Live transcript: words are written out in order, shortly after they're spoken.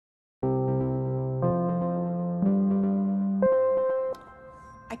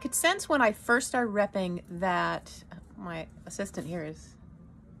could sense when I first started repping that my assistant here is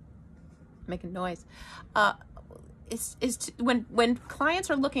making noise. When clients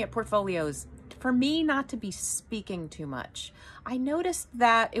are looking at portfolios, for me not to be speaking too much. I noticed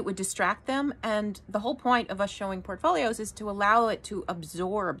that it would distract them, and the whole point of us showing portfolios is to allow it to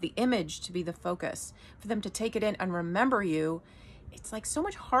absorb the image, to be the focus, for them to take it in and remember you. It's like so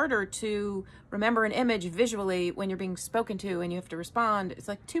much harder to remember an image visually when you're being spoken to and you have to respond. It's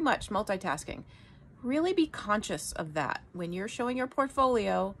like too much multitasking. Really be conscious of that. When you're showing your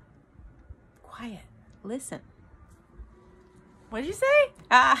portfolio, quiet, listen. What did you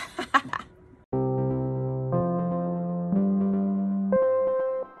say?